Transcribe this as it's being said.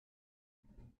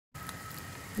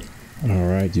All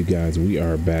right, you guys, we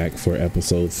are back for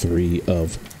episode 3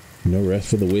 of No Rest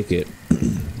for the Wicked.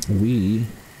 We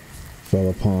fell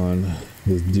upon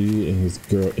this dude and his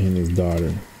girl and his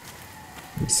daughter.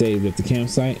 We saved at the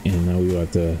campsite, and now we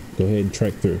have to go ahead and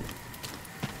trek through.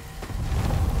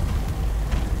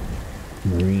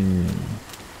 Marine.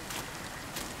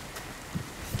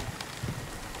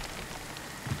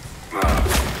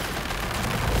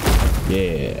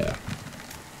 Yeah.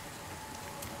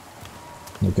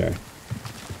 Okay.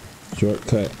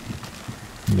 Shortcut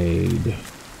made.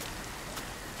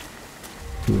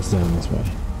 Who's down this way?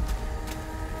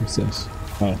 What's this?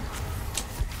 Oh.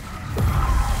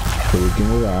 So we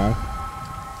can arrive.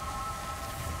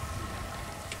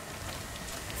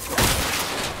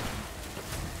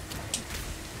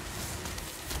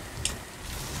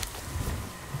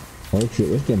 Oh shit,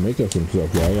 let's go make us some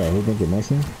stuff, y'all. I got a whole bunch of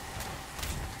mushrooms.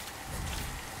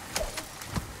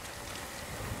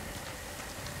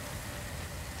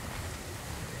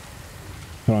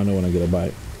 How do I know when I get a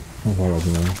bite? How far I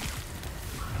can go?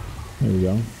 There we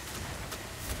go.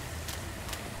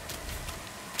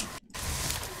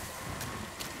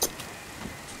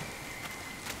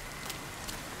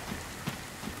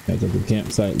 Back at the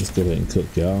campsite. Let's go ahead and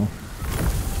cook, y'all.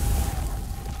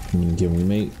 How many can we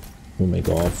make? We'll make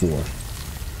all 4.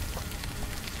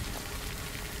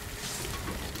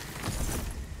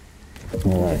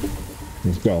 All right,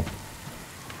 let's go.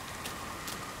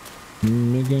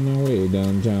 Making our way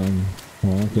downtown,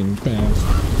 walking fast.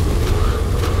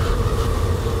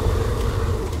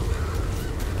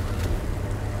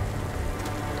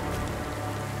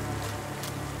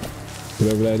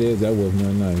 Whatever that is, that was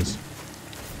not nice.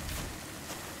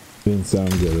 Didn't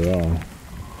sound good at all.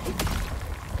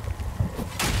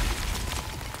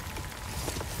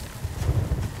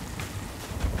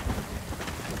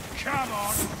 Come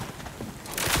on.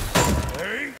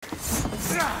 Hey.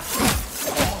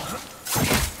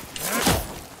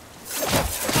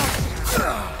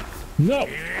 No!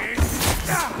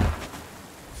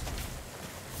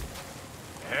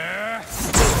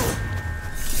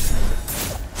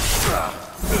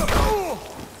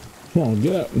 Come on,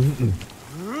 get up.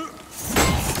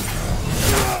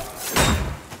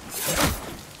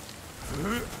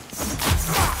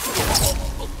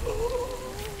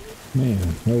 Man,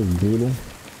 that was brutal.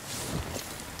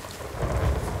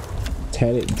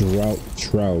 Tatted drought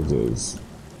trousers.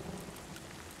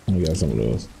 We got some of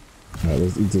those. Alright,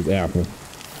 let's eat this apple.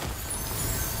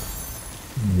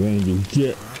 Then you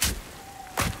get.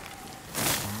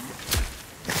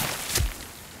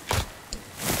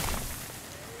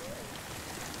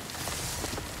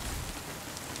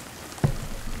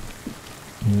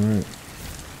 Alright.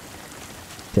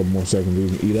 Couple more seconds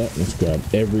we can eat up. Let's grab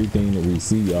everything that we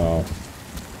see, y'all.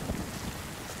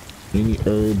 Any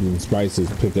herbs and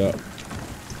spices pick up.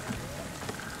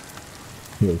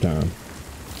 Real time.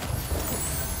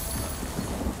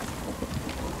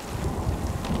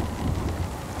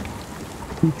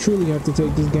 We truly have to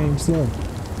take this game slow.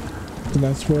 Because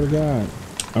I swear to God,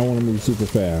 I want to move super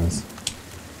fast.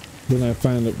 Then I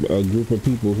find a group of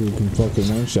people who can fucking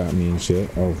one-shot me and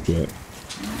shit. Oh shit.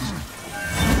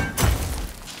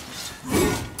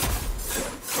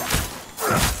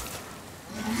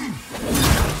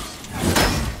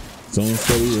 So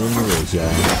steady in the race,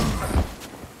 y'all.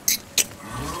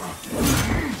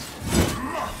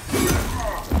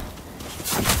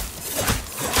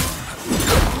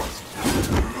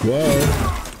 Whoa.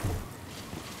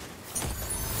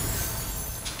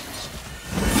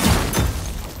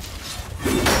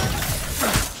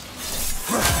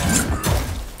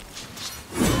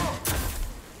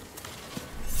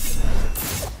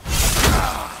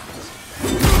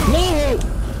 No!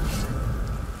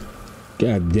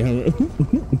 God damn it.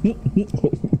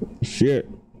 Shit.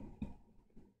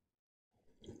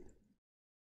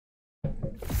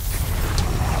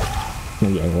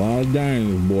 We got a lot of dying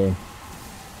in this boy.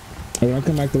 And when I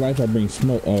come back to life, I bring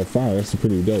smoke, fire. That's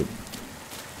pretty dope.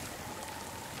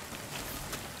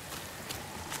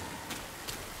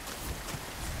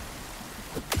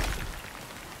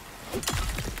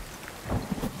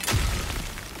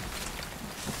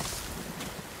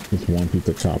 Just one piece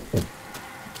of copper.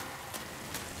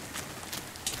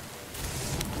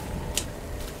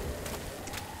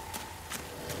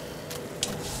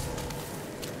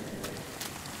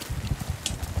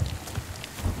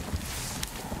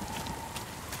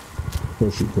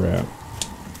 Push and grab.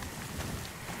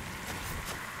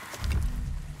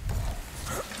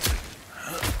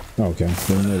 Okay,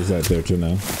 so we notice that there too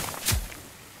now.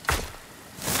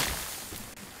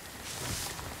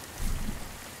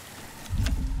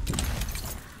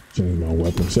 Change my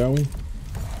weapon, shall we?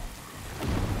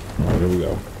 Alright, here we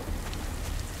go.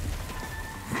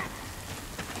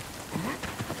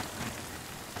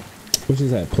 Which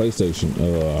is that PlayStation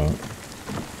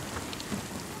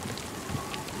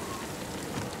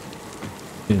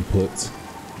inputs.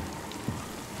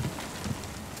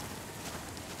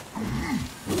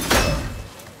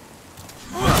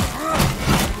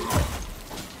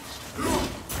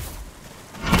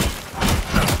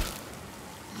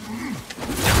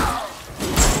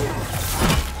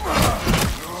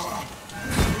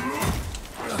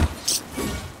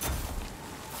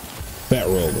 Fat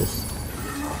rollers.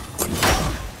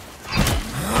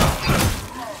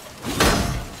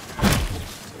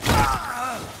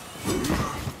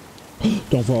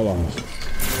 Don't fall off.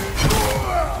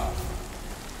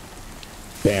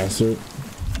 Bastard.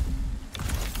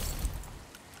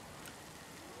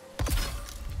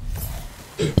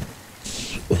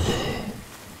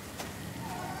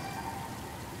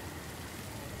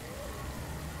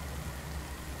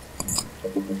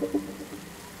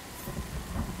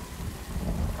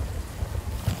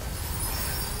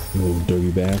 You little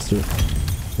dirty bastard.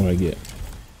 What I get?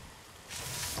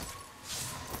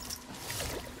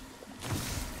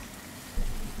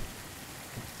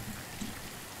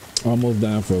 Almost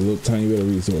down for a little tiny bit of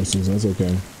resources. That's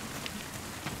okay.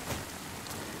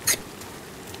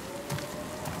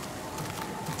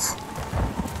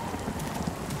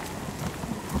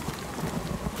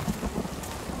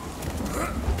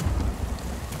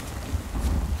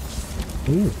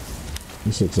 Ooh,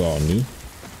 this looks all new.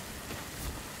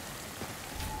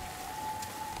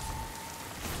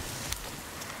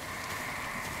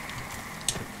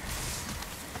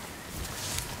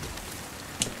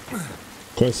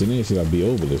 Question is, should I be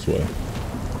over this way?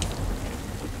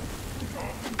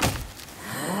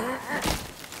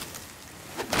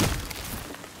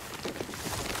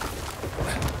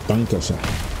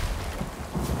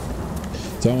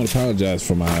 So I want to apologize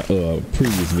for my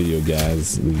previous video,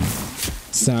 guys. The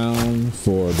sound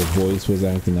for the voice was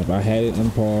acting up. I had it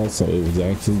unpaused, so it was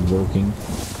actually working.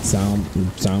 Sound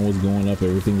was going up.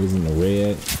 Everything was in the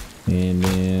red. And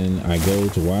then I go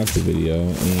to watch the video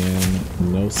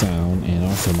and no sound, and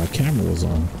also my camera was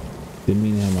on. Didn't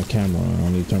mean to have my camera on. I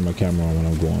need to turn my camera on when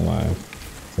I'm going live.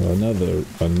 So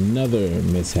another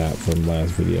mishap from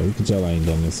last video. You can tell I ain't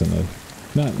done this in a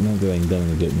not that I ain't done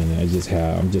in a good minute.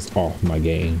 I'm just off my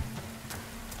game.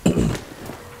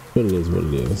 But it is what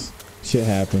it is. Shit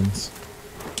happens.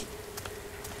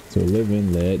 So live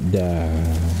and let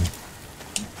die.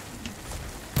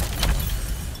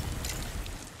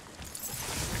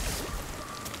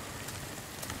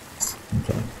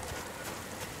 Okay.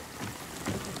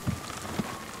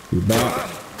 We're back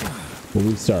where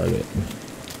we started.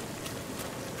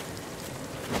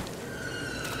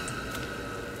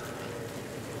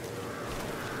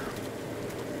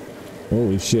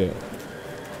 Holy shit.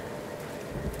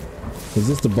 Is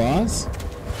this the boss?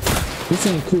 This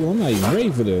ain't cool. I'm not even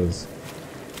ready for this.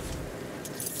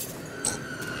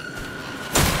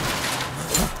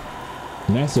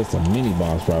 And that's just a mini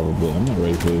boss probably. I'm not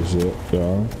ready for this shit,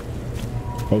 y'all.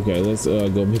 Okay, let's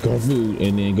go make our food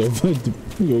and then go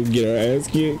get our ass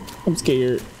kicked. I'm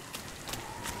scared.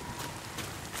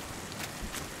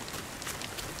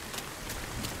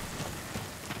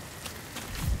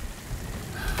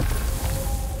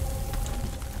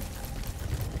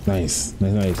 Nice.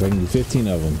 I can do 15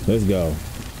 of them. Let's go.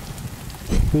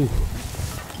 Whew.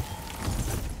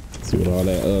 See what all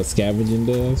that scavenging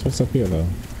does. What's up here though?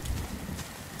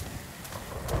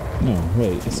 No,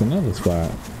 wait, it's another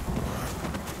spot.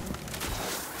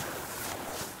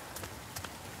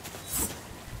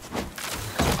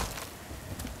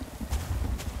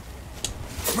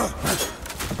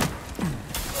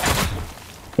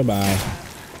 Goodbye.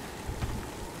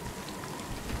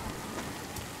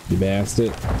 You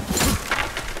bastard.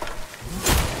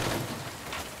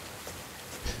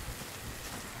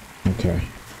 Okay.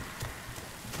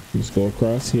 Just go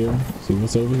across here. See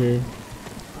what's over here.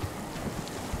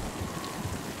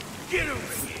 Get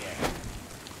over here.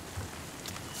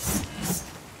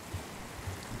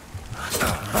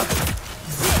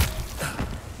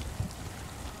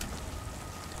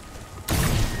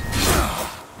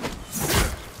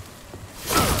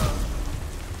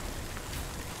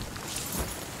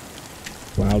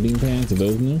 Wilding pants, are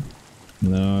those new?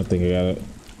 No, I think I got it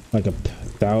like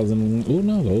 1,000. Oh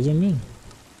no, those are new.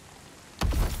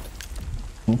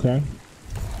 Okay.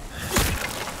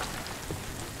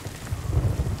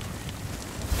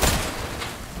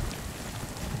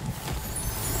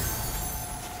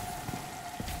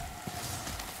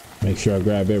 Make sure I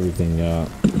grab everything, y'all.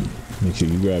 Make sure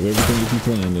you grab everything if you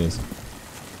playing this.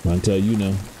 Until you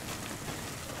know.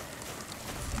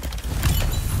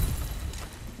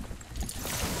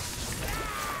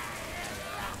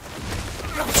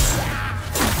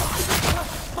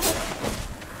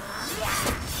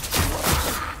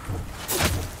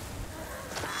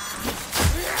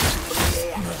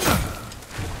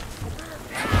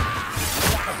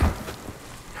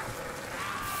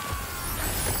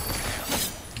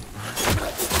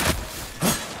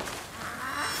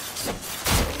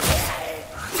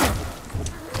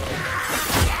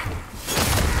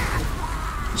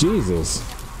 Jesus,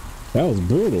 that was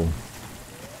brutal.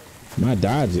 My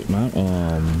dodge it,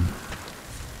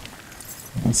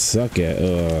 I suck at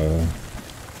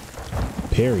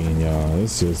parrying, y'all.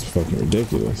 It's just fucking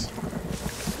ridiculous.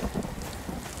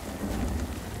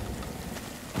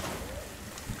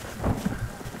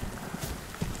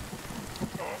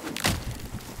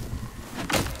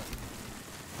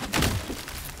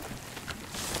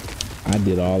 I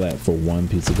did all that for one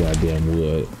piece of goddamn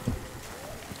wood.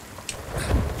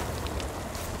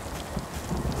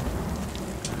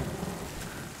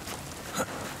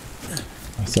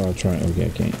 I saw a try. Okay, I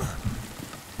can't.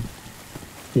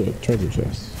 Ooh, treasure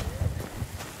chest.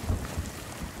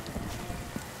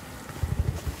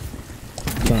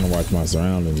 I'm trying to watch my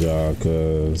surroundings, y'all,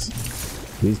 because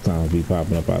these clowns be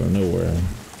popping up out of nowhere.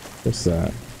 What's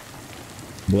that?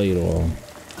 Blade oil.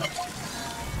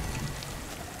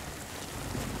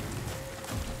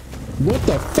 What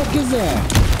the fuck is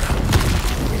that?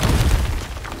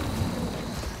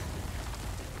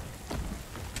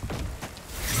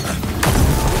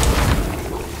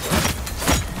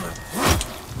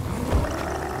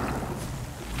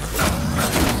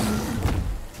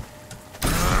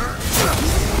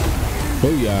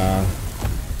 Booyah.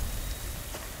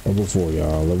 Level 4,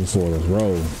 y'all. Level 4. Let's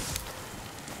roll.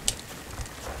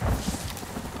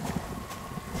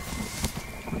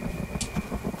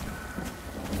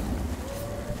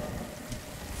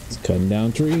 It's cutting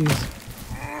down trees.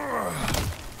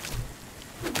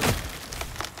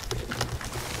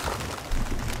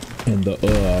 And the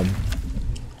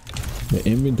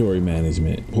inventory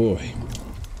management, boy,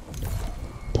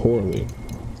 poorly.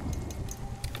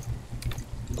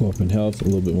 Go up in health, a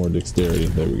little bit more dexterity.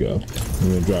 There we go. I'm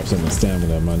gonna drop some of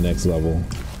stamina at my next level.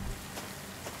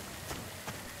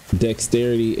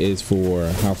 Dexterity is for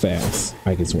how fast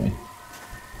I can swing.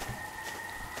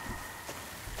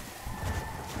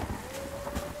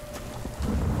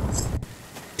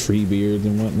 Tree beards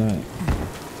and whatnot.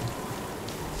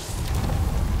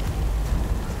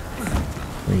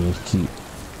 We're gonna keep.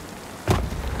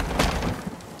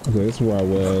 Okay, this is where I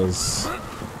was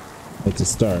at the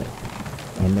start.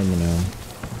 I remember now.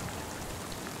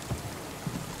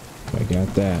 I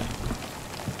got that.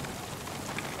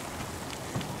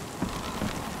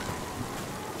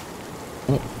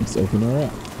 Oh, let's open her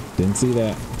up. Didn't see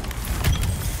that.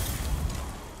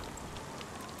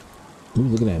 Ooh,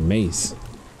 look at that mace.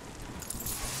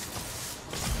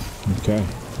 Okay.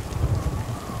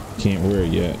 Can't wear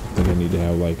it yet. I think I need to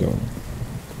have like a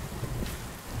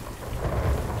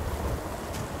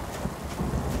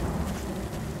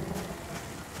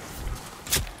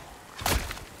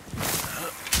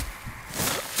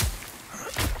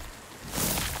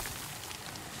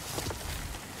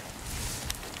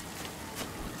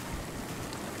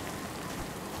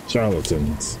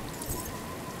charlatans.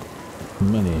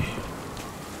 Money.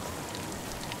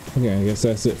 Okay, I guess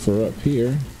that's it for up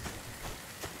here.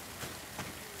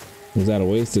 Was that a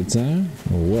waste of time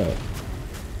or what?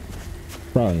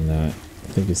 Probably not. I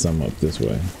think it's something up this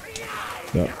way.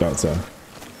 Yep, thought so.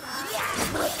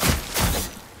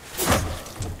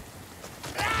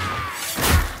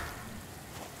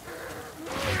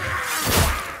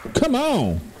 Come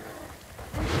on!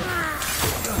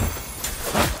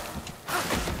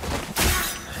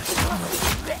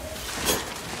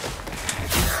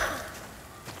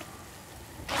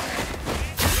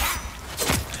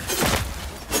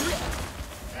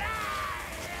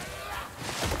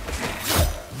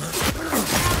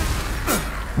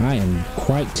 I am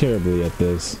quite terribly at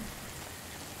this.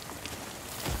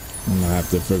 I'm gonna have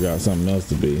to figure out something else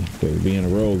to be, because being a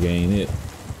rogue ain't it.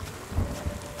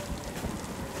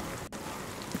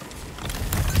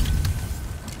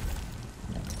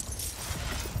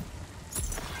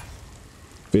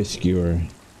 Fish skewer.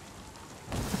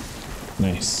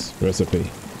 Nice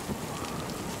recipe.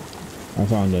 I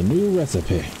found a new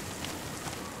recipe.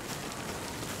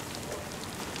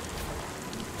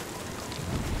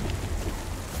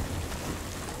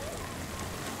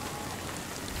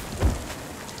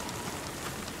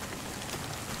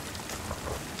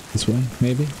 This way,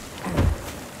 maybe?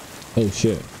 Oh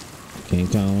shit. Can't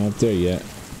climb up there yet.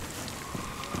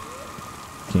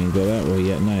 Can't go that way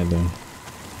yet neither.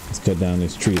 Let's cut down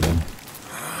this tree though.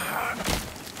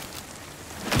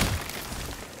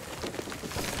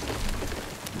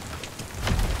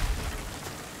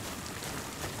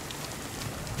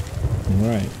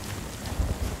 Alright.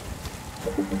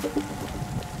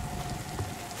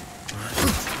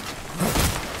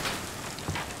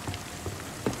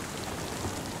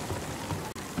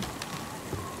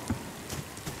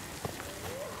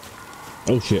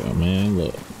 Oh shit, oh man,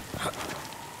 look.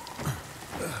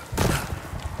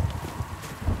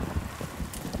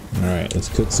 right, let's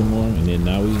cook some more, and then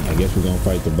now I guess we're gonna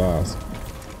fight the boss.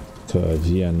 Cause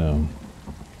yeah, no.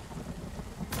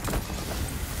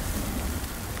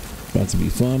 About to be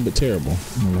fun, but terrible.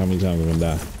 I don't know how many times I'm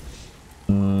gonna die.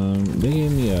 They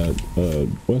gave me a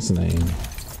what's the name?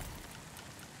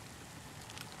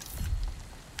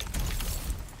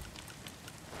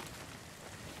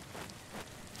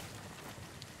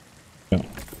 Oh.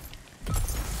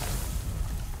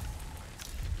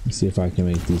 Let's see if I can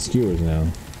make these skewers now.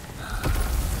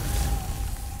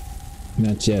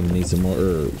 Not yet, I need some more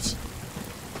herbs.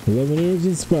 11 herbs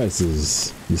and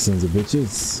spices, you sons of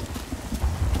bitches.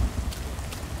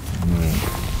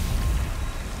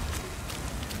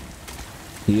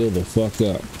 Heal the fuck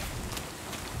up.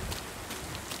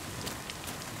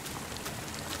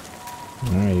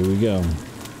 Alright, here we go.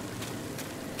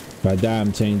 If I die,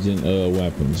 I'm changing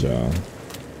weapons, y'all.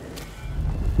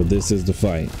 But this is the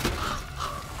fight.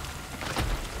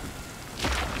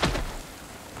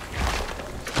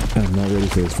 I'm not ready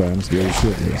for this fight. I'm scared of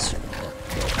shit this.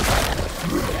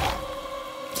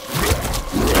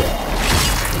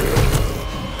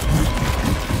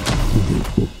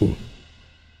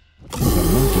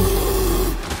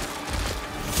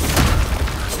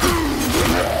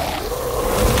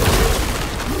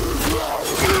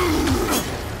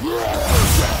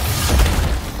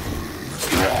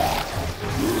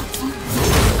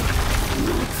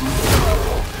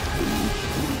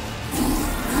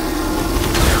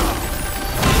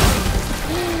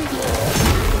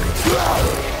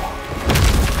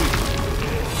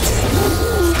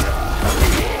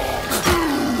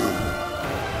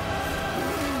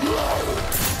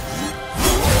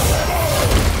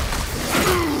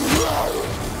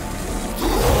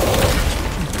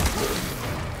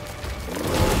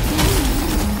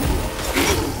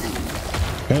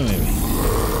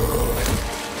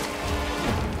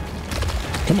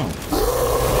 Come on.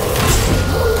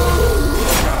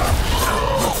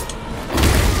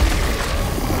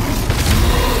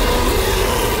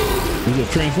 You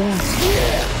just transform?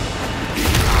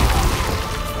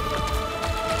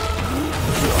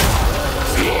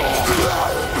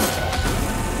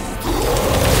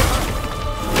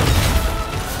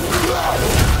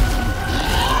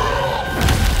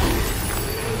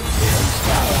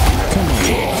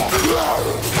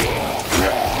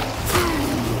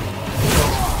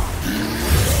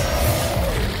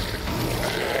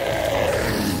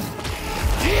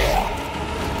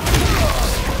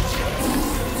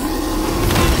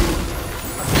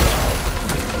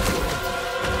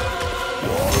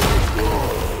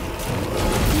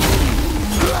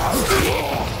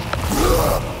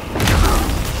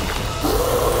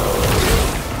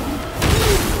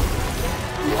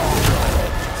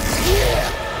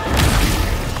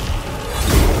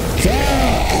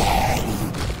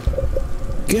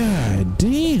 God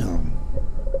damn.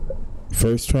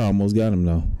 First try, almost got him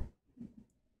though.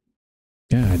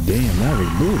 God damn, that was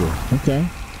brutal. Okay.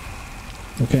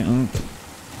 Okay, Unc.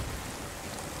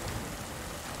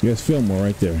 Yes, Fillmore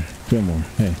right there. Fillmore,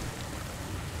 hey.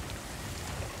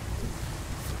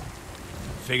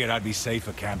 Figured I'd be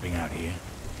safer camping out here.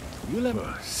 You'll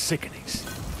ever sickening.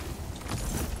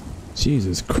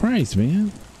 Jesus Christ,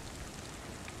 man.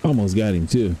 Almost got him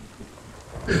too.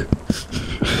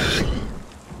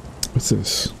 What's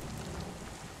this?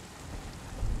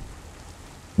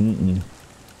 Mm-mm.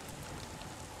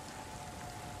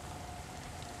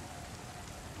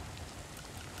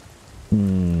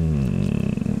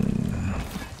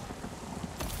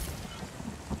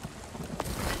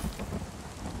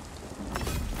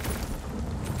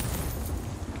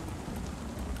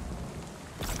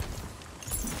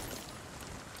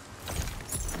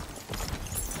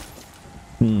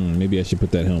 Maybe I should put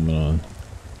that helmet on.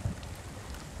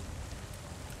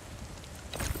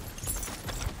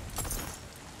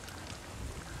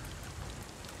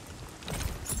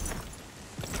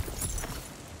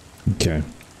 Okay. I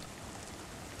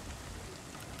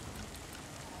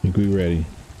think we're ready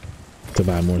to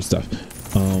buy more stuff.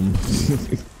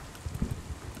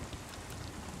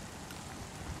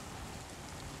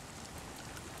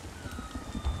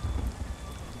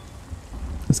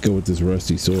 Let's go with this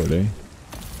rusty sword, eh?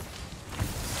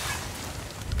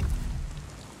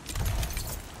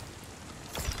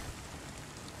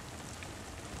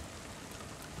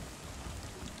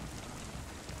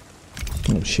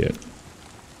 Oh shit.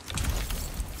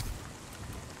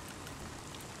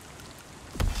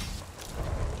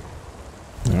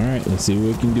 Alright, let's see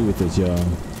what we can do with this, y'all.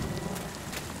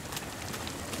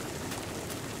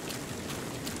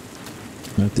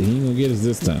 Nothing, he ain't gonna get us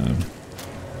this time.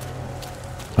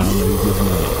 I don't know who just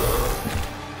might.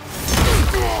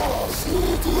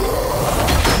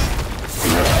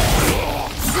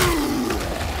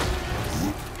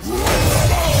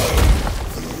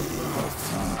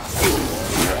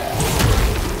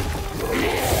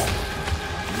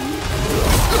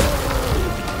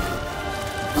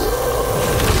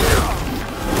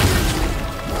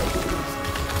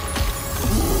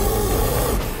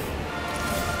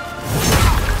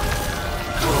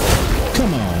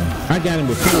 got him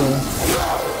before.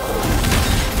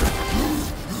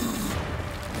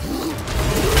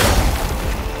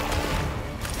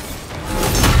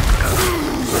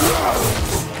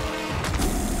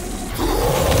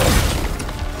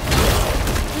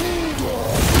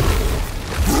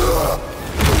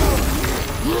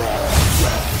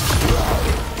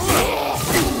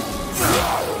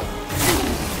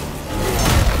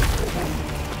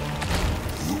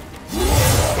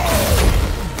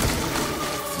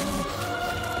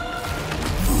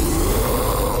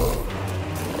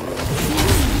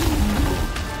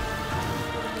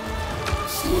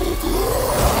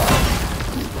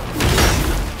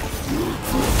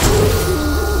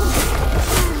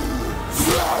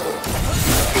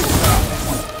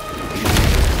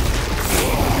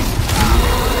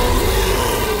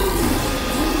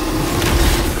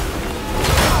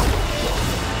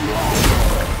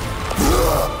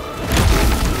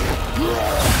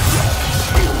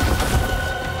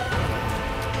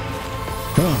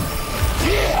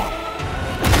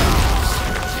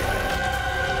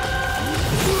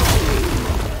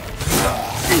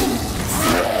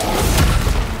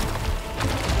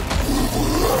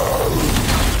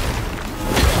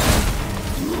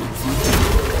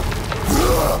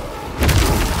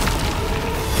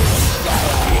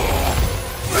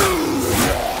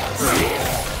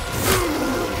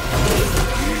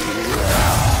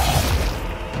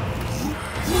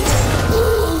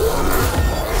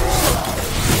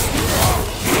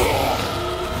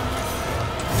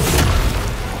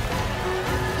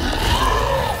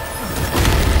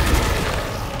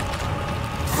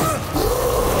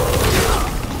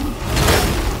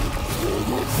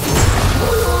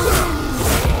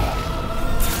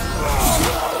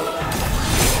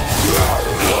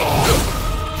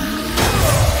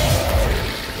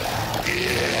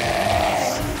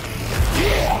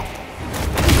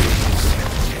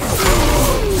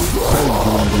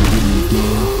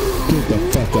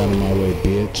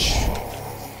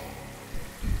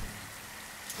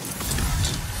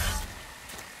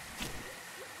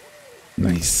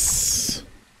 Nice.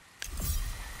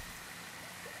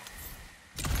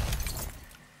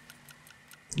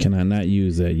 Can I not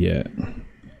use that yet?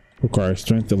 Requires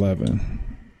strength 11.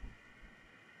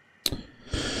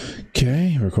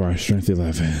 Okay, requires strength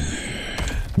 11.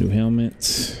 New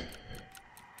helmet.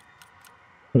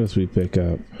 What else we pick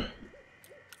up?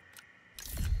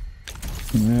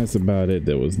 That's about it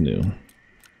that was new.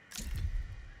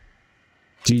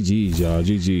 GG's, y'all.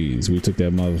 GG's. We took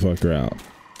that motherfucker out.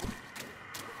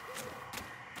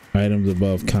 Items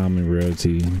above common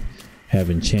rarity have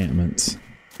enchantments.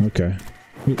 Okay.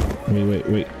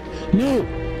 Wait. No!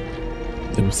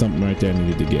 There was something right there I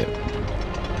needed to get.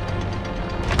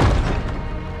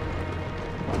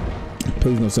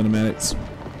 Please no cinematics.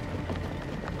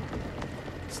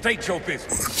 State your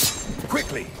business.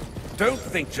 Quickly. Don't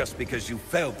think just because you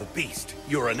felled the beast,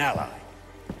 you're an ally.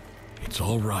 It's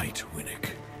all right,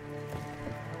 Winnick.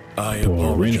 I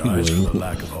apologize for the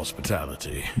lack of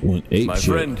hospitality. My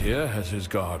friend here has his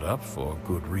guard up for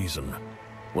good reason.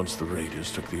 Once the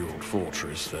raiders took the old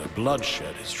fortress, their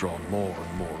bloodshed has drawn more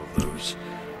and more of those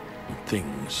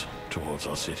things towards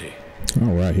our city.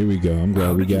 All right, here we go. I'm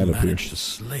glad we got up here. To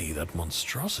slay that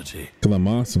monstrosity. Cause I'm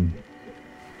awesome.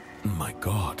 My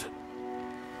God,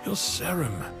 you're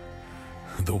Cerim.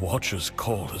 The Watcher's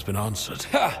call has been answered.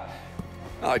 Ha!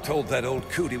 I told that old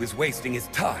coot he was wasting his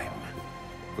time.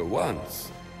 For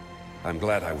once, I'm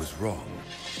glad I was wrong.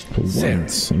 For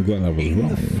once, I'm glad I was wrong.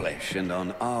 In the flesh and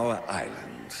on our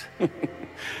island.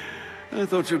 I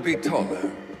thought you'd be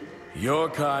taller. Your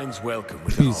kind's welcome.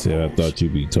 He said, "I thought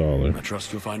you'd be taller." I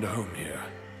trust you'll find a home here.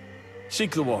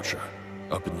 Seek the Watcher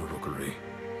up in the rookery.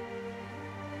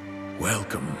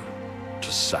 Welcome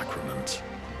to Sacrament.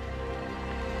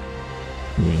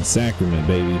 We're in Sacrament,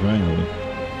 baby, finally.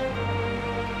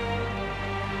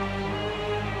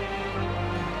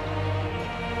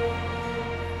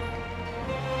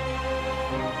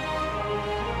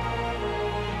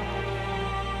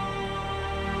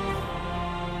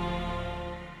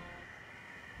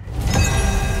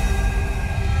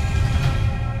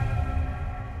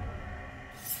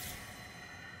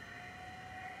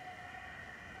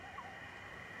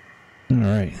 All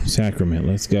right, Sacrament,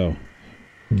 let's go.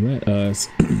 Let us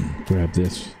grab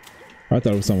this. I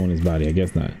thought it was someone in his body. I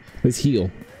guess not. Let's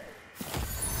heal.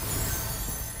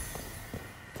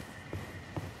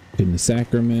 In the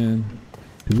Sacrament.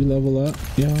 Did we level up?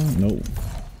 Yeah, nope.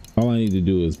 All I need to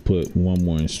do is put one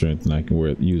more in strength and I can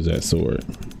use that sword.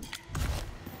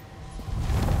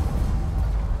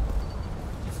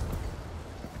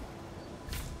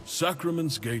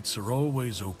 Sacrament's gates are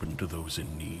always open to those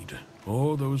in need,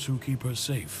 or those who keep her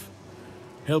safe.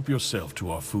 Help yourself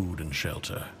to our food and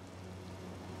shelter.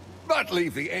 But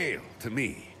leave the ale to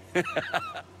me.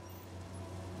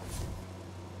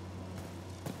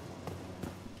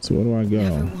 So where do I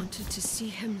go? Never wanted to see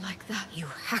him like that. You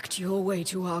hacked your way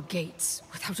to our gates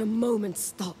without a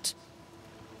moment's thought.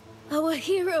 Our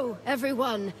hero,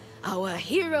 everyone. Our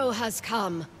hero has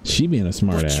come. She being a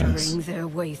smart Butchering ass. their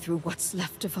way through what's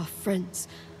left of our friends,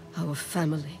 our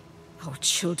family, our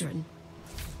children.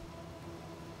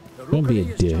 Don't be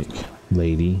a dick,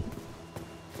 lady.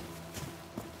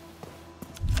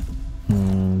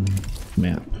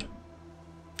 Map.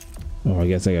 Oh, I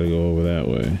guess I gotta go over that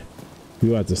way.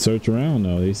 You have to search around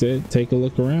though. They said take a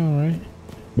look around, right?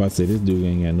 About to say this dude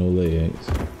ain't got no legs.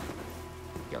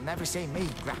 You'll never see me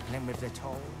grappling with the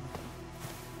toll.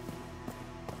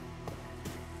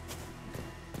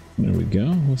 There we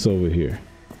go. What's over here?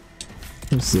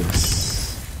 What's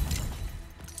this?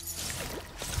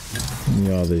 Give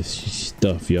me all this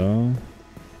stuff, y'all.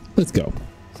 Let's go.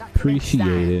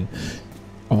 Appreciate it.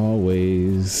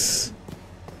 Always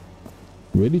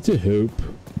ready to help.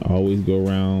 Always go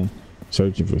around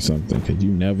searching for something, because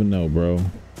you never know, bro.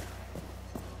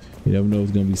 You never know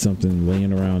it's gonna be something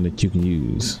laying around that you can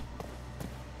use.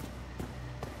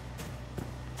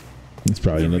 It's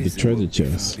probably another treasure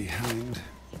chest. You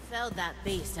felled that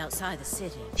beast outside the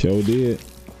city. Sure did.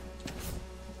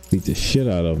 Beat the shit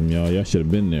out of him, y'all. Y'all should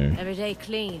have been there. Every day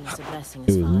clean is a blessing.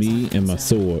 It was me and my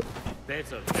sword.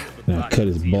 And I cut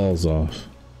his balls off.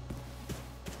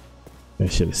 I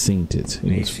should have seen it.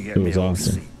 It was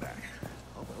awesome.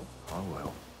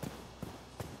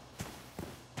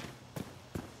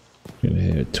 Gonna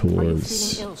head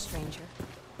towards. Ill, stranger?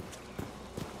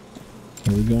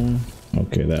 Where we going?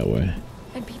 Okay, that way.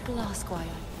 And people ask why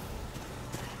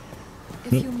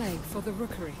If you may, for the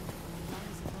rookery.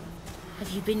 Have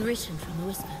you been written from the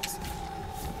Whispers?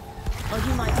 Or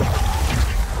you might.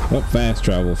 Oh, fast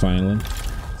travel finally.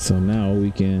 So now I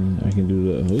can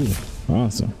do the. Ooh,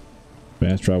 awesome.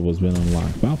 Fast travel has been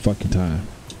unlocked. About fucking time.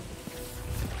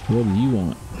 What do you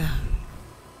want?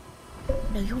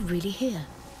 No, you're really here.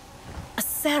 A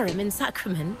Cerim in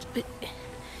Sacrament, but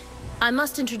I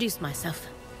must introduce myself.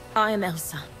 I am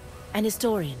Elsa, an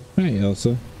historian. Hey,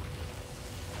 Elsa.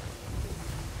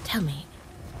 Tell me,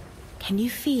 can you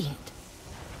feel it?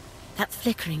 That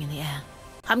flickering in the air.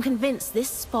 I'm convinced this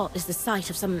spot is the site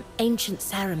of some ancient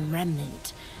Cerim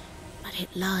remnant, but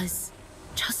it lies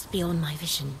just beyond my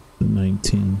vision. The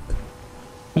 19th.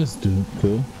 That's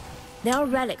cool. There are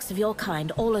relics of your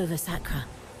kind all over Sacra.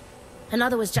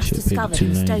 Another was just Should've paid the discovered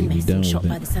in a $2.90 stonemason done shot with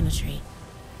by it. the cemetery.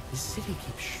 The city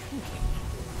keeps shrinking.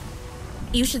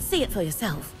 You should see it for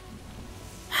yourself.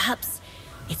 Perhaps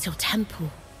it's your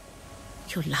temple,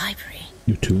 your library,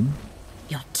 Your tomb?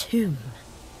 your tomb.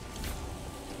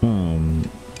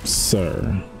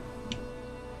 Sir.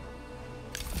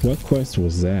 What quest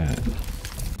was that?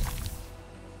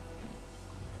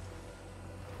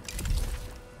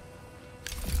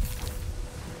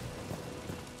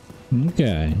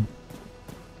 Okay.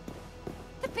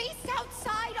 The beast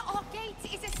outside our gates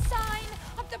is a sign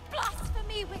of the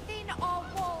blasphemy within our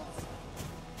walls.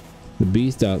 The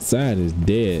beast outside is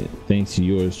dead, thanks to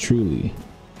yours truly.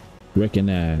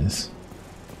 Recognize.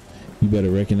 You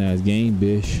better recognize game,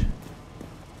 bish.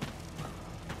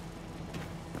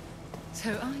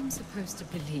 So I'm supposed to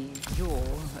believe you're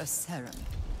a Cerim.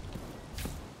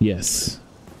 Yes.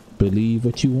 Believe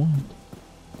what you want.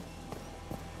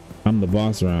 I'm the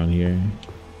boss around here,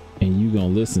 and you gonna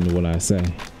listen to what I say.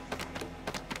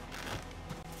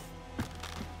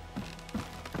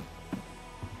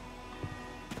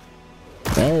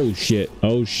 Oh shit,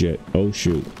 oh shit, oh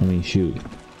shoot. I mean shoot.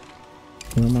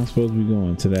 Where am I supposed to be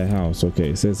going? To that house. Okay,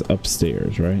 it says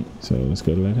upstairs, right? So let's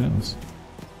go to that house.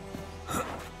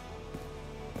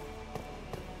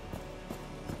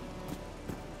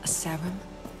 A Cerim?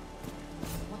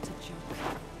 What a joke.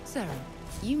 Cerim,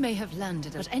 you may have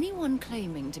landed, but anyone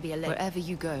claiming to be a wherever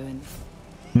you go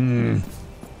and...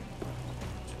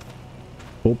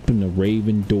 Open the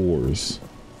raven doors.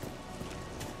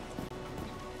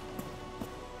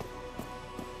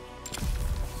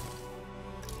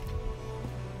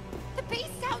 The beast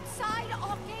outside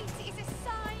our gates is a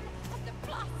sign of the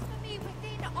blasphemy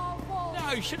within our walls.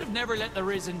 No, you should have never let the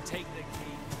Risen take the key.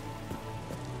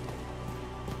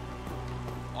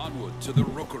 Onward to the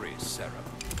rookery, Cerim.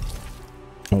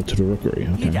 Oh, to the rookery.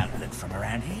 Okay. You don't live from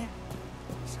around here.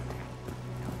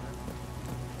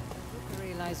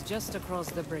 Rookery lies just across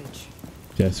the bridge.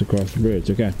 Just across the bridge.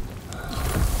 Okay.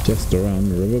 Just around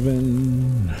the river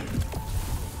bend.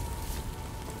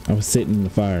 I was sitting in the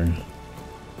fire.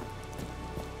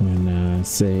 When I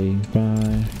say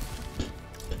bye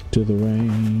to the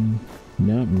rain,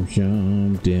 Nothing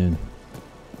jumped in.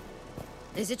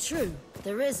 Is it true?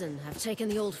 The Risen have taken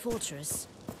the old fortress.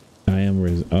 I am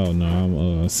Risen. Oh no,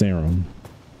 I'm Cerim.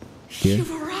 Here?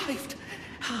 You've arrived.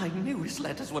 I knew his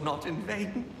letters were not in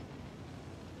vain.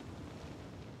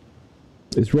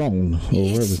 It's wrong, or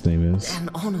whatever his name is. An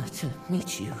honor to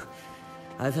meet you.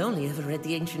 I've only ever read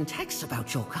the ancient texts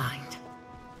about your kind.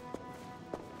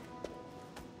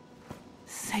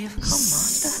 They have come,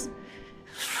 Master.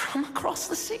 From across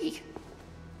the sea.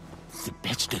 The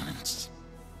pestilence.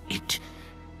 It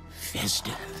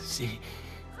festers.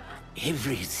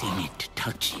 Everything it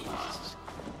touches.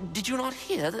 Did you not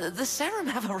hear? The Cerim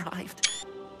have arrived.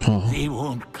 Oh. They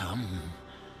won't come.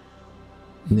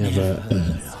 Never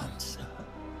answer.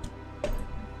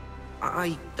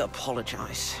 I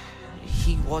apologize.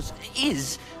 He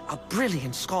is a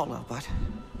brilliant scholar, but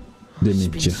it's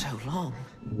been so long.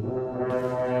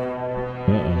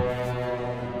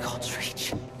 God's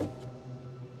reach.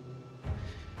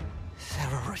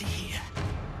 They're already here.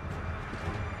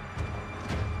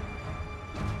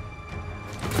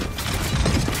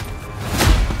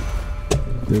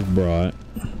 This broad.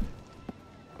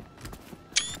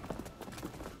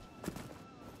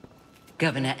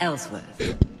 Governor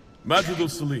Ellsworth. Madrigal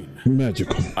Seline.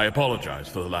 Magical. I apologize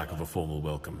for the lack of a formal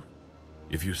welcome.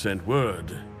 If you sent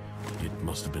word, it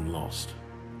must have been lost.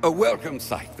 A welcome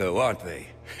sight, though, aren't they?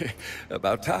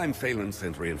 About time Phelan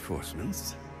sent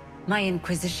reinforcements. My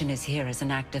Inquisition is here as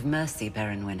an act of mercy,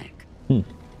 Baron Winnick.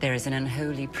 There is an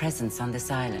unholy presence on this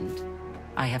island.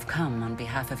 I have come on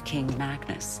behalf of King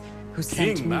Magnus, who sent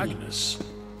me... King Magnus?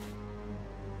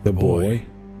 The boy?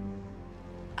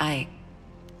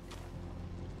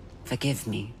 Forgive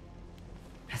me.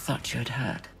 I thought you had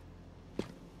heard.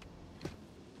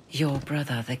 Your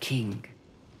brother, the king,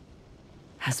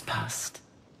 has passed.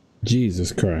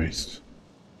 Jesus Christ.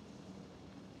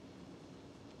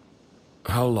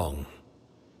 How long?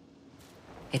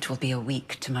 It will be a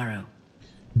week tomorrow.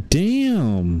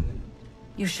 Damn.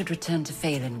 You should return to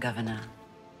Phelan, Governor.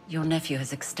 Your nephew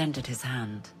has extended his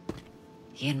hand.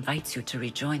 He invites you to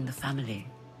rejoin the family.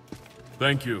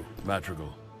 Thank you,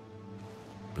 Madrigal.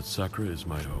 But Sacra is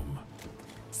my home.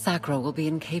 Sacra will be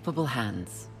in capable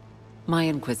hands. My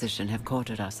Inquisition have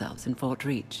quartered ourselves in Fort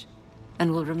Reach,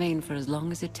 and will remain for as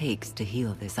long as it takes to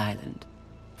heal this island.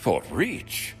 Fort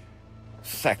Reach?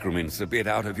 Sacrament's a bit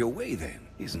out of your way then,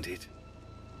 isn't it?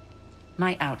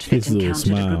 My outfit His little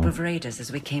encountered a group smile. of raiders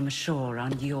as we came ashore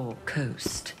on your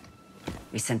coast.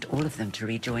 We sent all of them to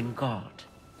rejoin God,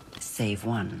 save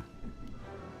one.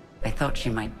 I thought she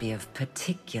might be of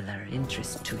particular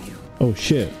interest to you. Oh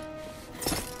shit.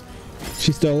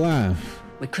 She's still alive.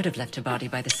 We could have left her body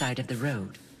by the side of the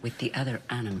road with the other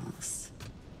animals.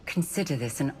 Consider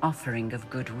this an offering of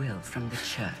goodwill from the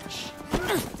church.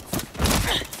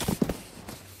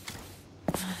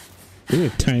 They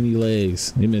have tiny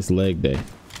legs. They miss leg day.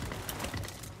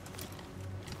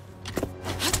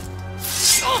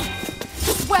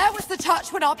 Where was the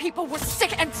touch when our people were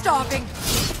sick and starving?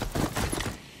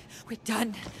 We're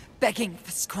done begging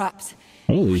for scraps.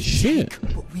 Holy shit.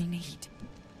 Take what we need.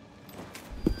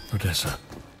 Odessa.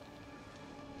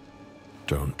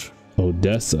 Don't.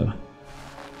 Odessa.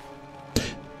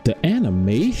 The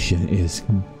animation is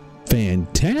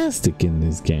fantastic in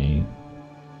this game.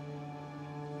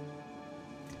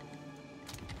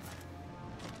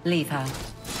 Leave her.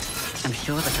 I'm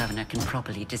sure the governor can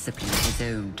properly discipline his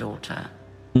own daughter.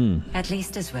 At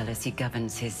least as well as he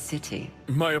governs his city.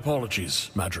 My apologies,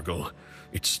 Madrigal.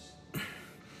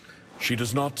 She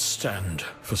does not stand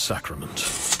for sacrament.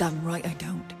 Damn right I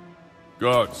don't.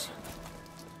 Guards,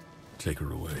 take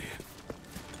her away.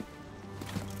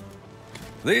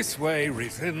 This way,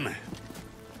 Risen.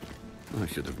 I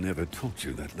should have never taught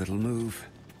you that little move.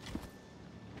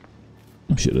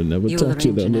 I should have never You'll taught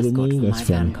you arrange that an little escort move. for That's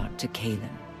my funny. vanguard to Kalen.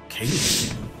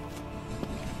 Kate?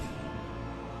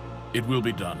 It will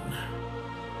be done.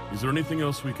 Is there anything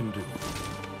else we can do?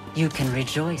 You can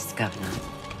rejoice, Governor.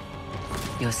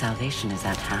 Your salvation is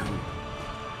at hand.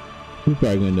 We're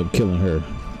probably gonna end up killing her.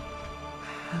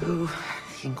 Oh,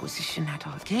 the Inquisition at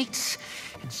our gates,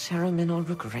 and Cerim in our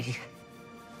rookery.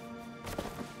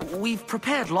 We've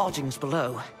prepared lodgings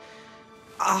below.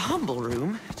 A humble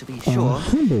room, to be sure. A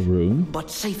humble room? But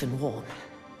safe and warm.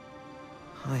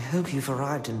 I hope you've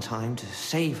arrived in time to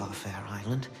save our fair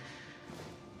island.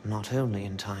 Not only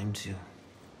in time to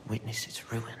witness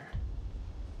its ruin.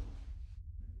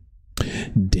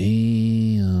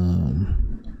 Damn.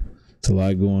 It's a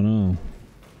lot going on.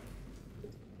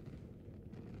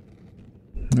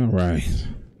 All right.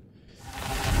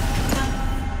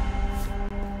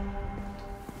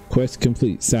 Quest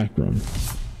complete, Sacrum.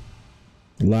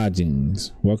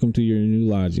 Lodgings. Welcome to your new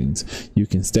lodgings. You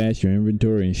can stash your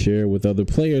inventory and share with other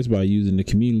players by using the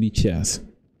community chest.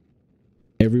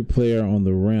 Every player on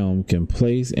the realm can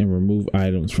place and remove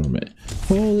items from it.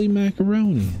 Holy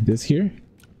macaroni. This here?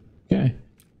 Okay.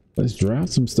 Let's drop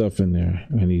some stuff in there.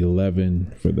 I need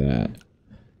 11 for that.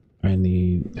 I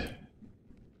need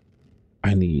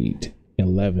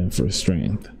 11 for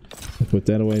strength. Put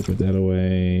that away, put that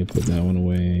away, put that one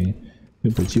away.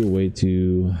 We'll put you away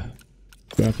too.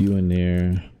 Drop you in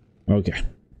there. Okay.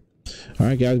 All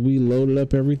right, guys, we loaded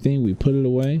up everything. We put it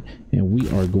away, and we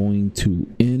are going to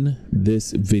end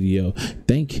this video.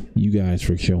 Thank you guys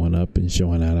for showing up and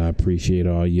showing out. I appreciate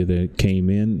all you that came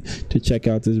in to check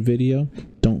out this video.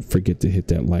 Don't forget to hit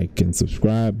that like and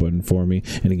subscribe button for me.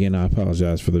 And again, I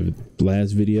apologize for the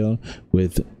last video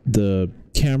with the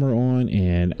camera on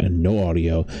and no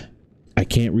audio. I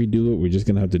can't redo it. We're just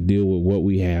gonna have to deal with what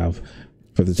we have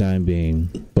for the time being.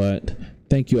 But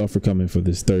thank you all for coming for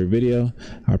this third video.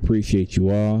 I appreciate you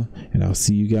all, and I'll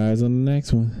see you guys on the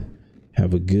next one.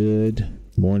 Have a good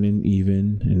morning,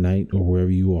 even, and night, or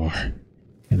wherever you are.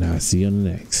 And I'll see you on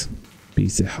the next.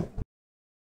 Peace out.